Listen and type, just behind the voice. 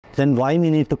then why we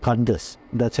need to cut this?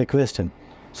 That's a question.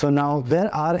 So now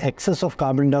there are excess of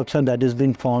carbon dioxide that is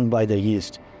being formed by the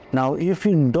yeast. Now if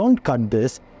you don't cut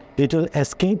this, it will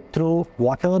escape through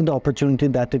whatever the opportunity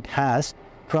that it has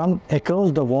from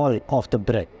across the wall of the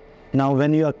bread. Now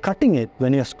when you are cutting it,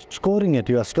 when you are scoring it,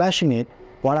 you are slashing it,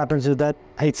 what happens is that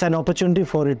it's an opportunity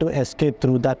for it to escape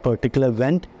through that particular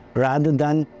vent rather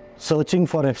than searching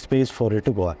for a space for it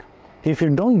to go out. If you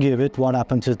don't give it, what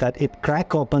happens is that it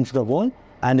crack opens the wall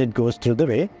and it goes through the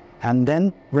way. And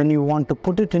then when you want to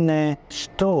put it in a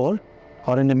store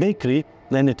or in a bakery,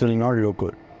 then it will not look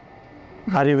good.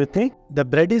 Are you with me? The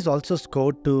bread is also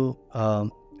scored to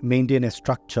maintain a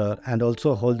structure and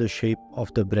also hold the shape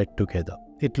of the bread together.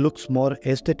 It looks more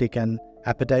aesthetic and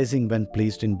appetizing when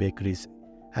placed in bakeries.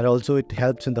 And also it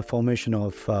helps in the formation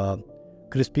of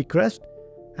crispy crust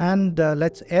and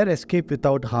lets air escape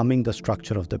without harming the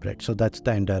structure of the bread. So that's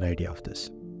the entire idea of this.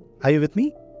 Are you with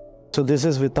me? So this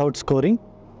is without scoring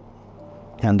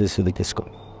and this is with the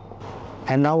scoring.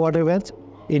 And now what happens?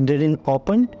 It didn't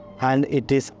open and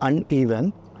it is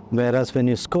uneven, whereas when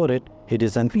you score it, it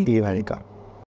is an even.